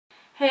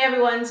Hey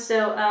everyone,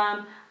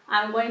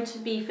 I'm going to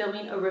be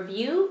filming a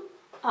review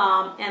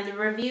and the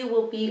review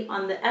will be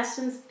on the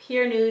Essence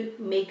Pure Nude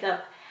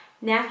Makeup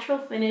Natural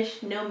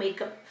Finish No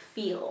Makeup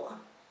Feel.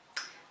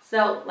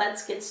 So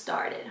let's get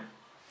started.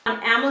 On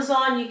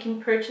Amazon you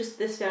can purchase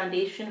this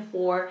foundation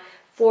for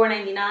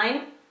 $4.99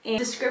 and the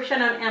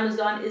description on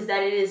Amazon is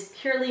that it is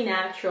purely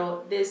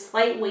natural. This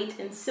lightweight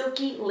and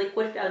silky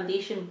liquid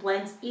foundation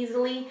blends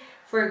easily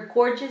for a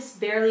gorgeous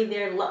barely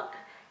there look.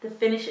 The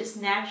finish is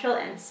natural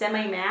and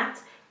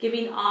semi-matte,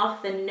 giving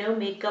off the no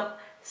makeup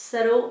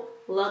subtle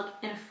look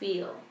and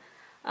feel.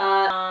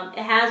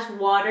 It has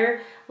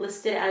water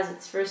listed as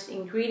its first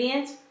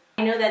ingredient.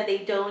 I know that they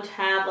don't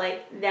have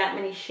like that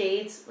many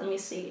shades. Let me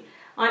see.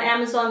 On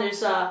Amazon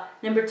there's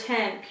number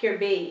 10 pure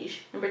beige,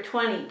 number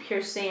 20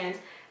 pure sand,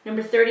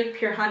 number 30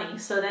 pure honey.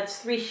 So that's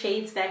 3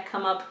 shades that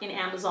come up in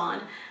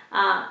Amazon.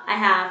 I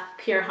have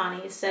pure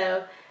honey,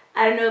 so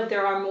I don't know if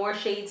there are more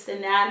shades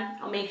than that.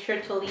 I'll make sure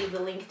to leave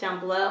the link down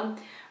below.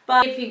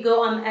 But if you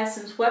go on the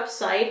Essence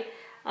website,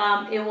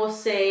 it will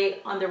say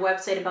on their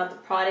website about the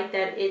product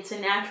that it's a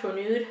natural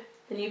nude.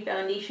 The new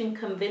foundation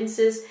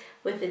convinces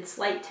with its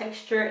light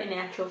texture and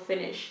natural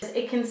finish.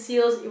 It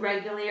conceals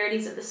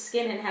irregularities of the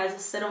skin and has a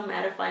subtle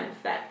mattifying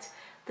effect.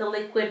 The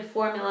liquid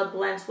formula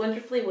blends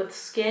wonderfully with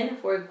skin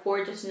for a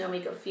gorgeous no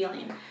makeup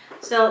feeling.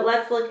 So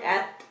let's look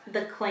at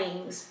the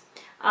claims.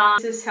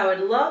 This is how it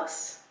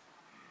looks.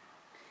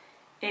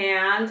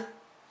 And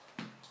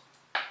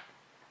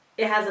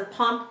it has a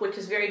pump, which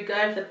is very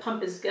good. The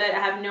pump is good. I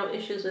have no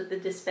issues with the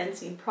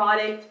dispensing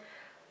product.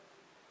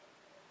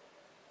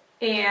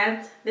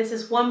 And this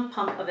is one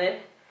pump of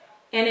it.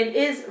 And it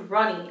is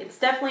runny. It's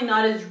definitely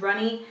not as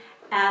runny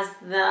as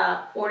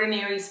the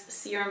Ordinary's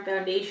Serum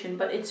Foundation,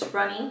 but it's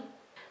runny.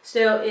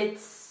 So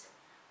it's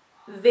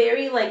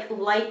very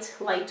lightweight.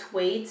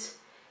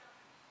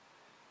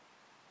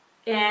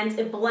 And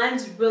it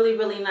blends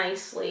really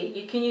nicely.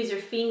 You can use your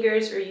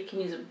fingers or you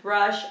can use a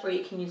brush or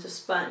you can use a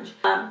sponge.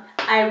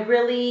 I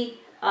really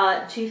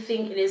do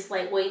think it is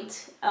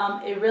lightweight.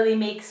 It really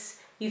makes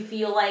you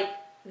feel like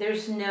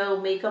there's no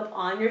makeup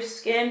on your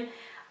skin.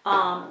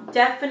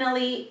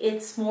 Definitely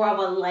it's more of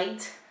a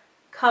light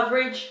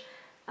coverage,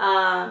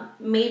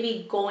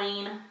 maybe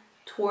going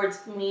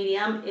towards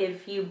medium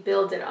if you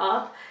build it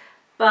up,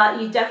 but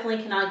you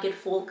definitely cannot get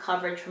full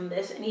coverage from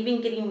this. And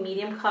even getting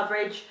medium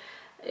coverage,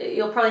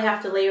 you'll probably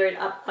have to layer it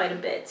up quite a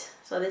bit.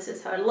 So this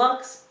is how it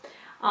looks.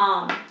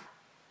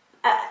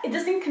 It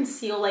doesn't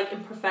conceal like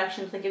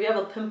imperfections. Like if you have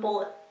a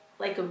pimple,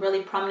 like a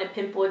really prominent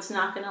pimple, it's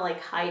not gonna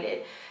like hide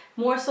it.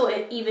 More so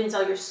it evens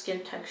out your skin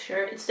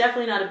texture. It's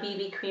definitely not a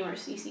BB cream or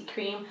CC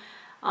cream.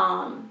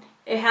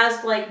 It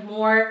has like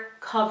more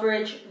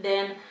coverage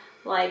than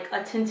like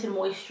a tinted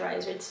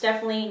moisturizer. It's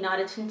definitely not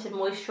a tinted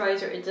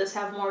moisturizer. It does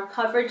have more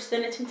coverage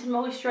than a tinted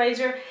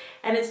moisturizer,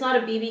 and it's not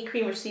a BB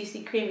cream or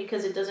CC cream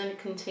because it doesn't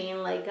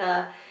contain like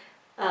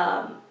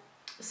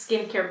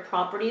skincare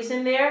properties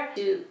in there.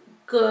 Do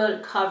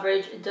good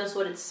coverage. It does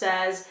what it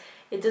says.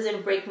 It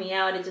doesn't break me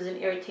out. It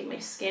doesn't irritate my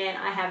skin.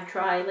 I have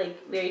dry,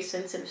 like very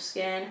sensitive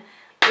skin.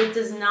 It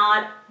does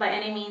not by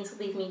any means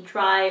leave me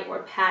dry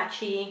or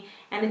patchy,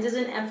 and it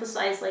doesn't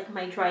emphasize like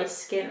my dry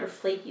skin or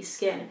flaky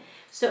skin.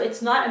 So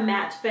it's not a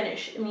matte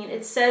finish. I mean,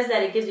 it says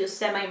that it gives you a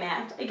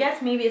semi-matte. I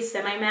guess maybe a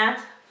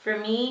semi-matte. For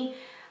me,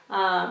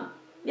 yeah,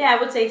 I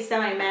would say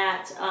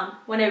semi-matte.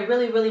 When I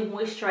really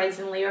moisturize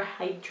and layer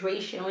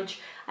hydration, which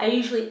I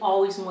usually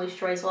always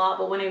moisturize a lot,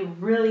 but when I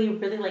really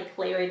like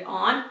layer it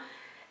on,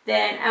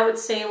 then I would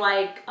say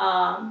like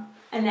a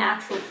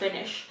natural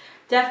finish.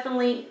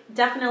 Definitely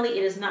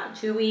it is not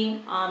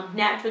dewy,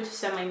 natural to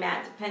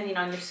semi-matte, depending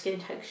on your skin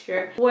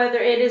texture. Whether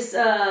it is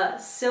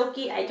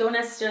silky, I don't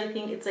necessarily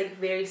think it's like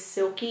very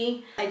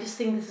silky. I just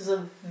think this is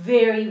a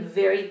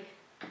very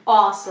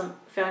awesome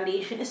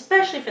foundation,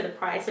 especially for the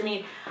price. I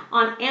mean,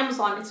 on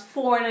Amazon it's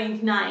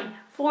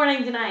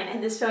 $4.99,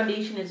 and this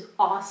foundation is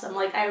awesome.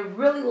 Like, I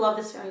really love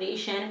this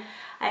foundation.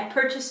 I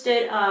purchased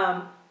it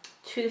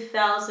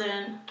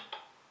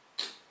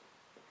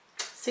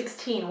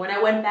 2016 when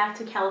I went back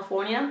to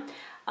California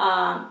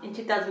in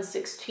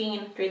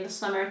 2016 during the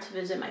summer to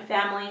visit my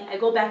family. I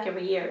go back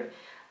every year.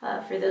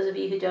 For those of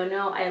you who don't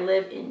know, I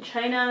live in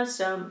China,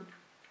 so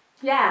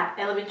yeah,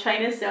 I live in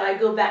China, so I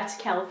go back to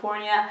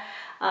California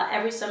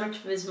every summer to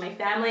visit my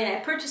family, and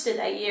I purchased it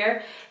that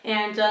year,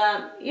 and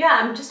yeah,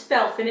 I'm just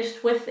about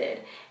finished with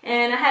it.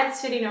 And I had it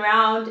sitting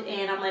around,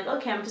 and I'm like,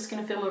 okay, I'm just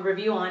gonna film a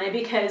review on it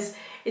because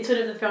it's one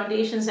of the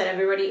foundations that I've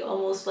already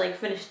almost like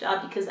finished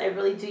up because I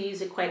really do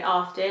use it quite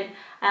often.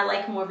 I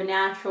like more of a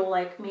natural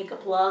like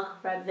makeup look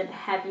rather than a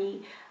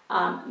heavy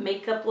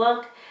makeup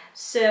look.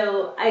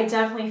 So I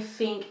definitely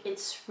think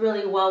it's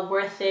really well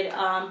worth it.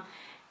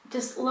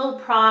 Just low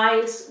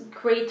price,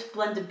 great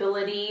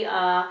blendability,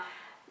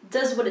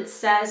 does what it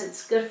says.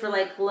 It's good for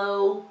like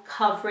low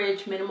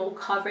coverage, minimal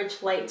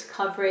coverage, light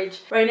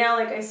coverage. Right now,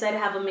 like I said, I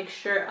have a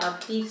mixture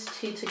of these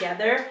two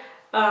together.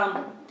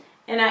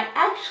 And I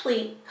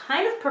actually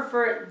kind of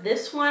prefer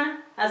this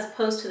one as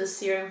opposed to the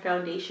serum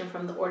foundation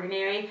from The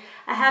Ordinary.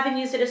 I haven't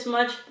used it as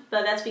much,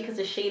 but that's because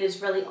the shade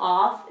is really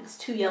off. It's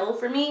too yellow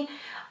for me.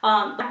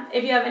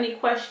 If you have any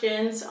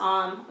questions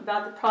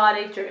about the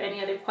product or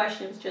any other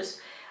questions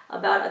just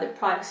about other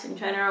products in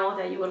general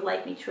that you would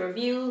like me to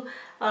review,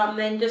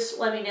 then just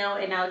let me know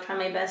and I'll try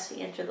my best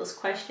to answer those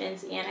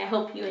questions. And I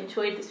hope you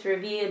enjoyed this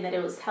review and that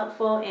it was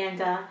helpful. And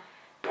yeah,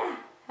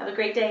 have a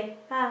great day.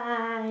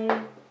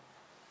 Bye.